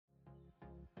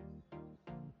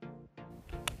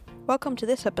Welcome to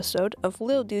this episode of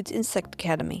Little Dude's Insect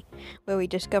Academy, where we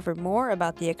discover more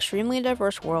about the extremely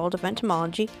diverse world of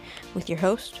entomology with your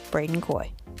host, Braden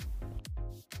Coy.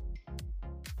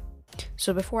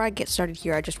 So before I get started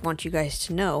here, I just want you guys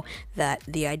to know that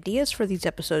the ideas for these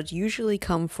episodes usually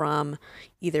come from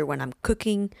either when I'm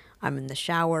cooking, I'm in the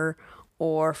shower,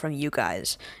 or from you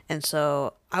guys. And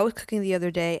so I was cooking the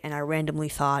other day and I randomly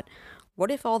thought,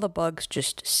 what if all the bugs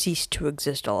just ceased to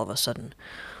exist all of a sudden?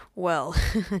 Well,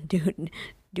 dude,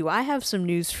 do I have some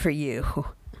news for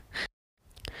you?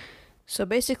 So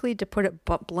basically, to put it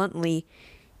bluntly,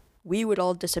 we would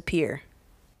all disappear.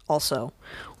 Also,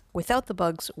 without the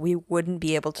bugs, we wouldn't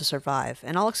be able to survive,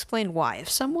 and I'll explain why. If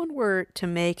someone were to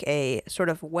make a sort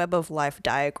of web of life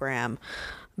diagram,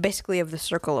 basically of the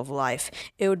circle of life,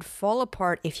 it would fall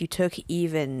apart if you took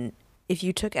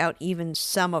out even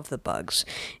some of the bugs.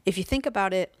 If you think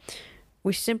about it,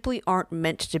 we simply aren't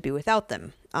meant to be without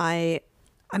them. I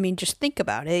mean, just think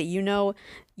about it. You know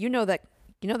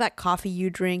that coffee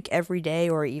you drink every day,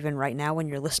 or even right now when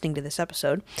you're listening to this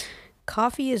episode.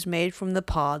 Coffee is made from the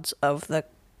pods of the,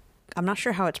 I'm not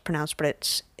sure how it's pronounced,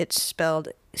 but it's spelled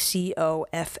Coffea,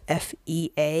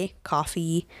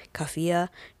 coffea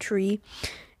tree.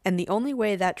 And the only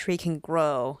way that tree can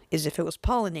grow is if it was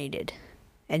pollinated.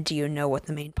 And do you know what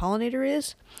the main pollinator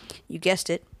is? You guessed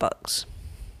it, bugs.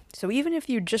 So even if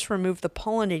you just remove the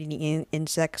pollinating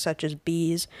insects such as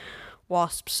bees,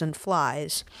 wasps, and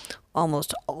flies,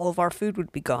 almost all of our food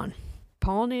would be gone.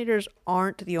 Pollinators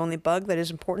aren't the only bug that is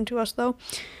important to us, though.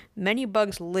 Many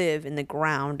bugs live in the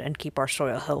ground and keep our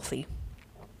soil healthy.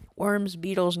 Worms,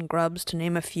 beetles, and grubs, to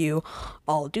name a few,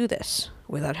 all do this.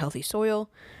 Without healthy soil,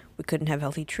 we couldn't have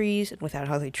healthy trees, and without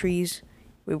healthy trees,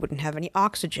 we wouldn't have any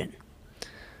oxygen.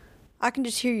 I can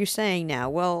just hear you saying now,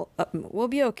 well, we'll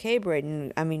be okay,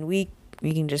 Braden. I mean, we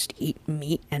can just eat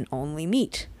meat and only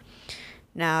meat.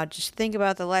 Now, just think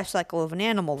about the life cycle of an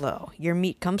animal, though. Your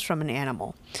meat comes from an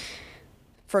animal.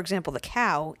 For example, the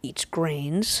cow eats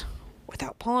grains.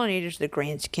 Without pollinators, the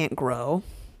grains can't grow.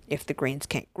 If the grains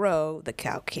can't grow, the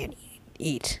cow can't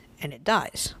eat, and it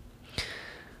dies.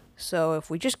 So if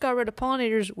we just got rid of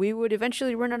pollinators, we would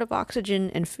eventually run out of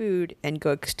oxygen and food and go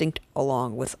extinct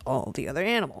along with all the other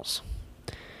animals.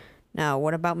 Now,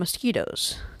 what about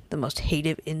mosquitoes? The most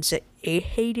hated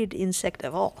insect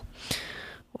of all.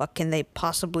 What can they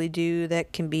possibly do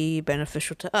that can be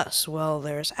beneficial to us? Well,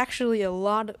 there's actually a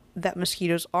lot that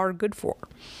mosquitoes are good for.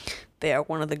 They are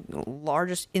one of the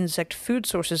largest insect food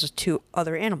sources to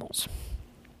other animals.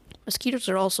 Mosquitoes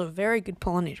are also very good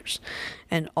pollinators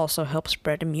and also help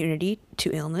spread immunity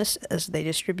to illness as they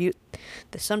distribute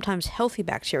the sometimes healthy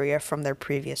bacteria from their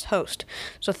previous host.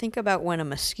 So think about when a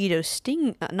mosquito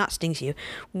stings you,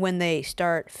 when they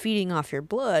start feeding off your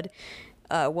blood.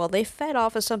 They fed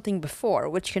off of something before,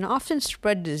 which can often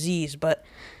spread disease, but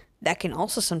that can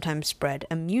also sometimes spread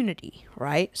immunity,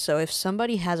 right? So if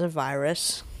somebody has a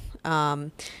virus,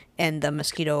 and the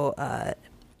mosquito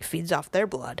feeds off their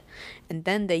blood, and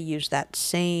then they use that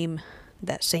same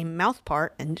mouth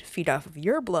part and feed off of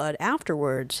your blood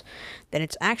afterwards, then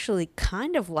it's actually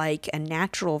kind of like a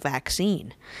natural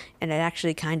vaccine, and it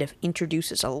actually kind of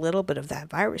introduces a little bit of that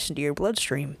virus into your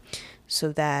bloodstream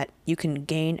so that you can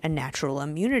gain a natural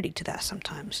immunity to that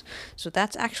sometimes. So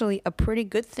that's actually a pretty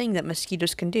good thing that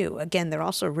mosquitoes can do. Again, they're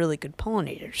also really good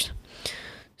pollinators.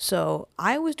 So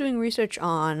I was doing research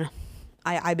on,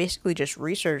 I basically just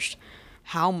researched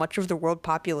how much of the world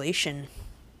population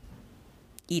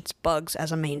eats bugs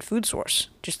as a main food source,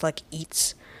 just like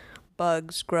eats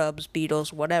bugs, grubs,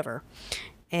 beetles, whatever.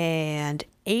 And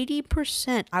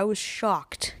 80%, I was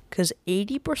shocked, because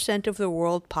 80% of the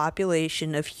world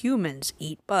population of humans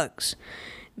eat bugs,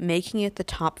 making it the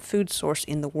top food source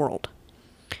in the world.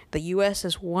 The U.S.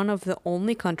 is one of the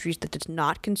only countries that does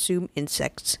not consume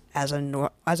insects as a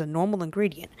normal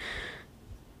ingredient.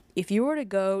 If you were to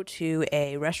go to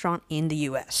a restaurant in the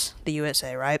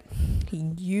USA, right,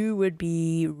 you would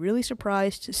be really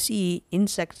surprised to see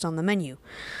insects on the menu.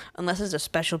 Unless it's a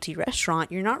specialty restaurant,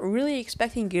 you're not really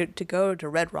expecting to go to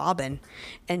Red Robin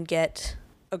and get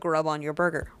a grub on your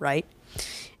burger, right?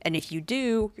 And if you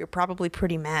do, you're probably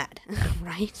pretty mad,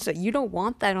 right? So you don't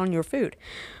want that on your food.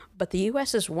 But the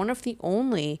U.S. is one of the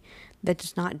only that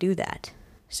does not do that.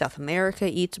 South America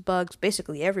eats bugs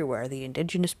basically everywhere. The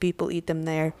indigenous people eat them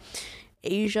there.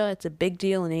 Asia, it's a big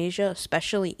deal in Asia,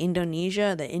 especially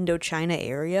Indonesia, the Indochina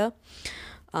area.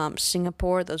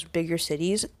 Singapore, those bigger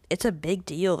cities, it's a big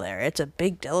deal there. It's a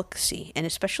big delicacy, and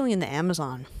especially in the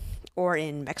Amazon or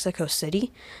in Mexico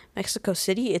City. Mexico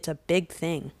City, it's a big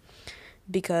thing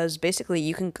because basically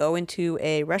you can go into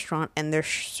a restaurant and they're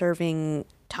serving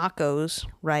tacos,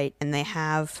 right? And they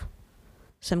have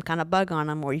some kind of bug on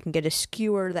them, or you can get a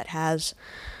skewer that has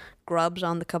grubs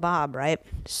on the kebab, right?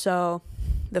 So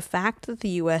the fact that the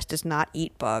US does not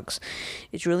eat bugs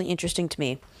is really interesting to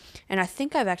me. And I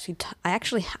think I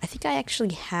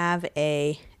actually have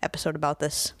a episode about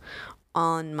this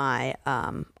on my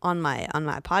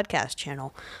podcast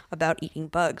channel about eating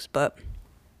bugs, but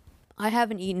I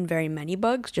haven't eaten very many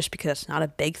bugs just because it's not a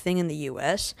big thing in the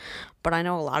US, but I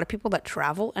know a lot of people that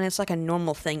travel and it's like a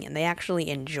normal thing and they actually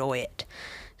enjoy it.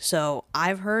 So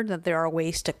I've heard that there are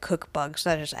ways to cook bugs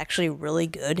that is actually really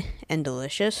good and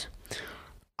delicious.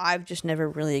 I've just never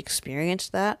really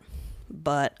experienced that,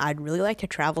 but I'd really like to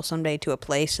travel someday to a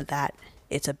place that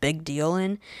it's a big deal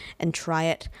in and try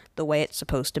it the way it's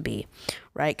supposed to be,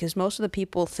 right? Because most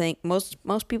people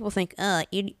think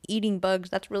eating bugs,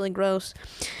 that's really gross.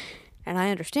 And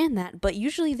I understand that, but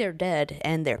usually they're dead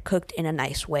and they're cooked in a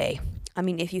nice way. I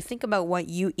mean, if you think about what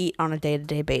you eat on a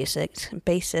day-to-day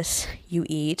basis, you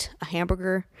eat a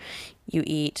hamburger, you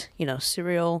eat,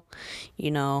 cereal,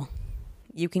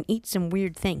 you can eat some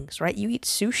weird things, right? You eat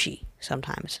sushi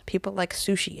sometimes. People like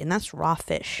sushi, and that's raw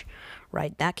fish,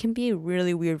 right? That can be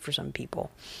really weird for some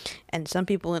people. And some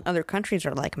people in other countries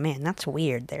are like, man, that's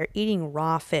weird. They're eating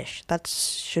raw fish. That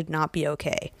should not be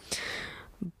okay.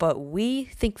 But we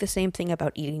think the same thing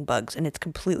about eating bugs, and it's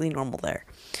completely normal there.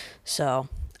 So,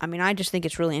 I mean, I just think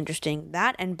it's really interesting.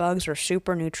 That and bugs are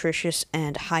super nutritious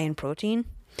and high in protein.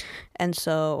 And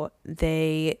so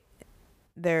they're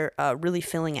really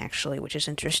filling, actually, which is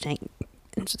interesting.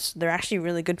 They're actually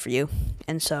really good for you.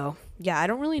 And so, yeah, I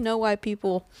don't really know why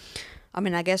people... I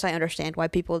mean, I guess I understand why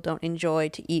people don't enjoy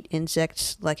to eat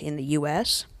insects like in the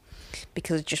US,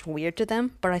 because it's just weird to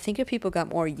them. But I think if people got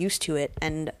more used to it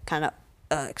and kind of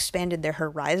expanded their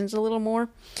horizons a little more,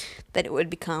 that it would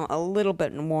become a little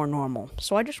bit more normal.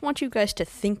 So I just want you guys to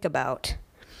think about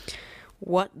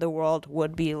what the world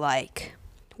would be like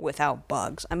without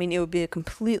bugs. I mean, it would be a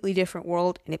completely different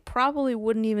world, and it probably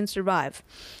wouldn't even survive.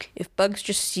 If bugs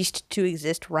just ceased to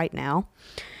exist right now,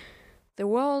 the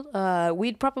world,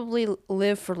 we'd probably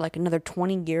live for like another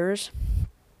 20 years,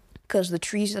 because the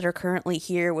trees that are currently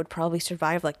here would probably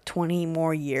survive like 20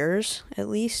 more years at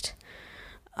least.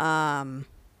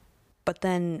 But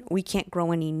then we can't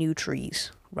grow any new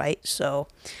trees, right? So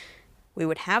we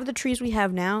would have the trees we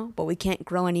have now, but we can't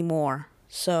grow any more.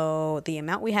 So the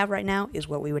amount we have right now is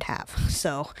what we would have.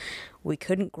 So we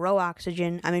couldn't grow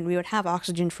oxygen. I mean, we would have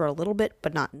oxygen for a little bit,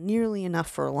 but not nearly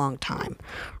enough for a long time,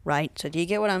 right? So do you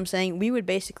get what I'm saying? We would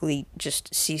basically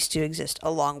just cease to exist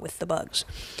along with the bugs.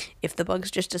 If the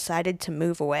bugs just decided to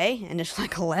move away and just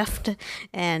like left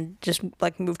and just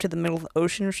like moved to the middle of the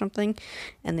ocean or something,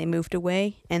 and they moved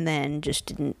away and then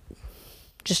just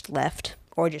left,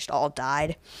 or just all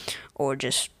died, or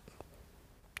just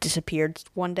disappeared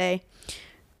one day,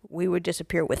 we would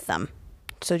disappear with them.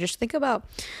 So just think about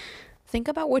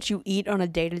what you eat on a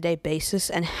day-to-day basis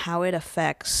and how it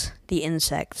affects the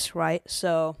insects, right?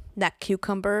 So that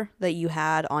cucumber that you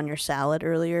had on your salad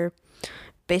earlier,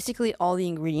 basically all the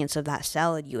ingredients of that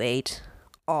salad you ate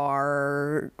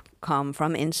come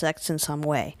from insects in some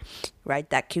way, right?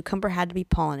 That cucumber had to be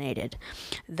pollinated.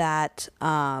 That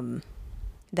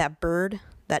bird,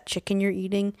 that chicken you're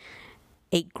eating,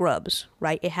 ate grubs,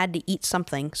 right? It had to eat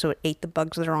something, so it ate the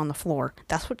bugs that are on the floor.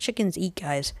 That's what chickens eat,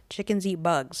 guys. Chickens eat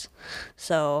bugs.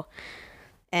 So,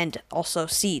 and also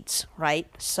seeds, right?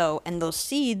 So, and those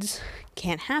seeds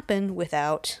can't happen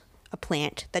without a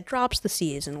plant that drops the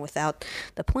seeds, and without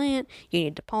the plant, you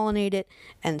need to pollinate it.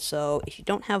 And so, if you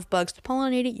don't have bugs to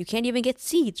pollinate it, you can't even get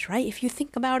seeds, right? If you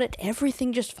think about it,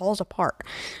 everything just falls apart.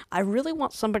 I really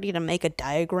want somebody to make a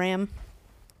diagram,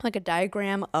 like a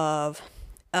diagram of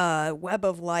web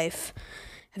of life.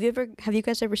 Have you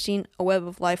guys ever seen a web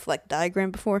of life like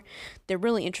diagram before? They're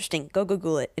really interesting. Go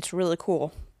Google it. It's really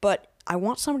cool. But I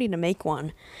want somebody to make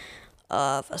one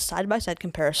of a side-by-side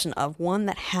comparison of one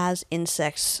that has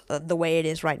insects the way it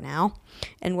is right now,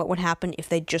 and what would happen if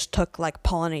they just took like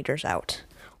pollinators out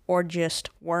or just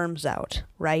worms out,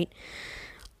 right?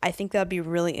 I think that'd be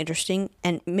really interesting,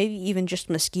 and maybe even just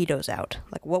mosquitoes out.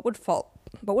 Like what would fall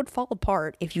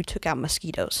apart if you took out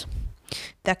mosquitoes?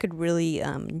 That could really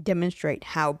demonstrate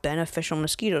how beneficial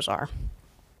mosquitoes are.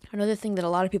 Another thing that a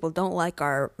lot of people don't like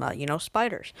are,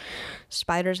 spiders.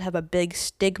 Spiders have a big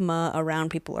stigma around.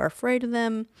 People are afraid of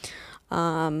them.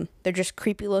 They're just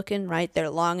creepy looking, right? They're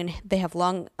long and they have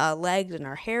long legs and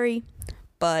are hairy,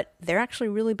 but they're actually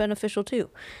really beneficial too.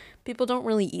 People don't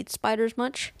really eat spiders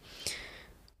much,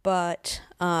 but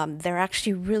they're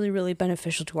actually really, really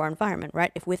beneficial to our environment,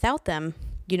 right? If without them,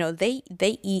 they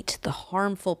eat the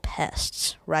harmful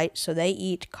pests, right? So they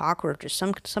eat cockroaches.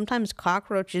 Sometimes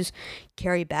cockroaches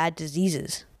carry bad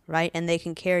diseases, right? And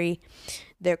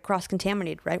they're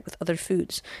cross-contaminated, right, with other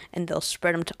foods, and they'll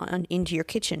spread them into your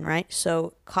kitchen, right?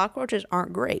 So cockroaches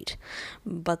aren't great,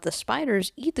 but the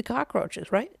spiders eat the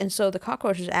cockroaches, right? And so the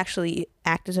cockroaches actually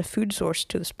act as a food source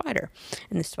to the spider,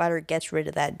 and the spider gets rid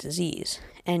of that disease.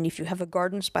 And if you have a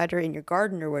garden spider in your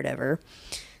garden or whatever,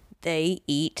 they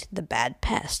eat the bad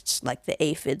pests, like the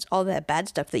aphids, all that bad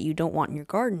stuff that you don't want in your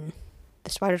garden. The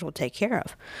spiders will take care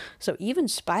of. So even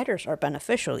spiders are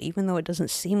beneficial, even though it doesn't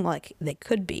seem like they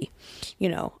could be.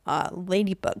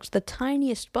 Ladybugs, the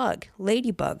tiniest bug.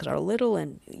 Ladybugs are little,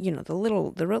 and the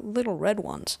little red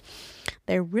ones.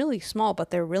 They're really small, but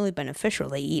they're really beneficial.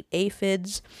 They eat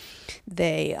aphids.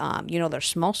 They, they're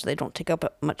small, so they don't take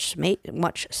up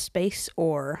much space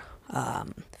or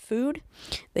food.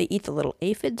 They eat the little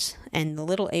aphids, and the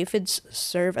little aphids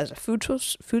serve as a food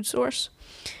source.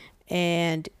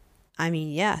 And I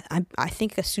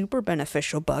think a super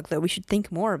beneficial bug that we should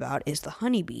think more about is the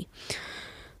honeybee.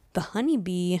 The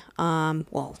honeybee,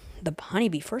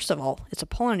 first of all, it's a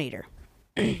pollinator.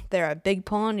 They're a big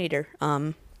pollinator.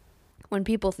 When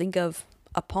people think of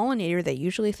a pollinator, they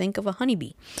usually think of a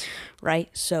honeybee, right?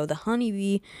 So the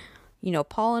honeybee,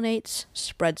 pollinates,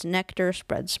 spreads nectar,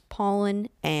 spreads pollen,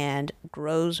 and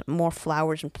grows more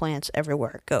flowers and plants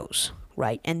everywhere it goes,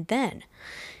 right? And then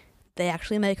they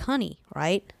actually make honey,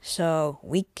 right? So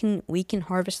we can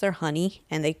harvest their honey,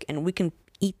 and we can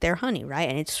eat their honey, right?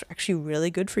 And it's actually really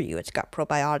good for you. It's got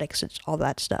probiotics, it's all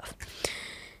that stuff.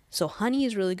 So honey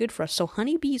is really good for us. So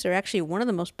honeybees are actually one of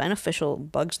the most beneficial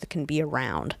bugs that can be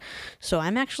around. So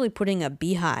I'm actually putting a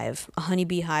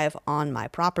honeybee hive on my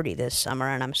property this summer,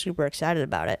 and I'm super excited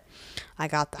about it. I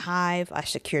got the hive, I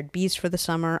secured bees for the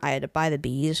summer, I had to buy the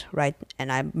bees, right?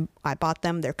 And I bought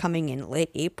them, they're coming in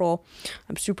late April.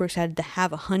 I'm super excited to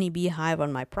have a honeybee hive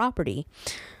on my property,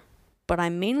 but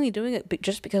I'm mainly doing it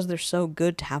just because they're so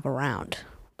good to have around,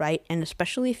 right? And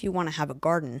especially if you want to have a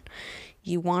garden,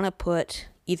 you want to put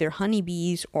either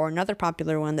honeybees, or another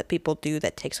popular one that people do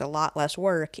that takes a lot less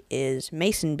work is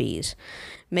mason bees.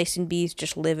 Mason bees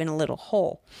just live in a little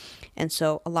hole. And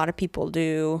so a lot of people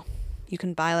do, you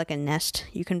can buy like a nest,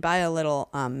 you can buy a little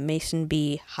mason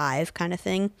bee hive kind of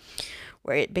thing,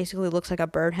 where it basically looks like a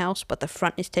birdhouse, but the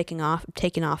front is taken off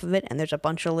of it, and there's a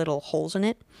bunch of little holes in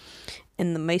it.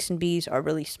 And the mason bees are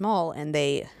really small, and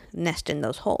they nest in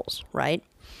those holes, right?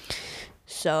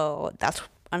 So that's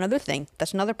another thing.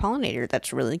 That's another pollinator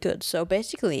that's really good. So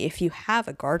basically, if you have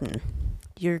a garden,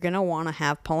 you're going to want to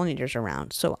have pollinators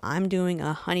around. So I'm doing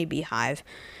a honeybee hive,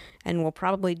 and we'll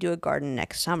probably do a garden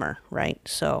next summer, right?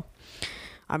 So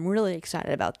I'm really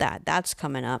excited about that. That's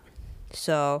coming up.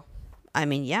 So,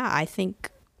 I think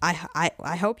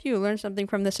I hope you learned something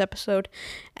from this episode,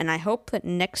 and I hope that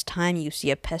next time you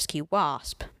see a pesky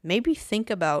wasp, maybe think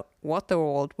about what the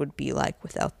world would be like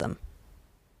without them.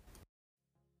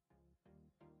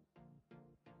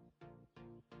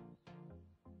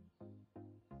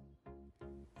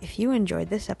 If you enjoyed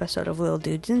this episode of Little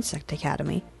Dude's Insect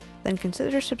Academy, then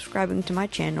consider subscribing to my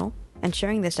channel and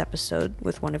sharing this episode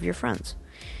with one of your friends.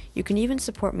 You can even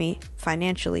support me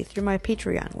financially through my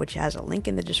Patreon, which has a link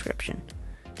in the description.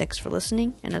 Thanks for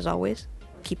listening, and as always,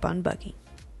 keep on bugging.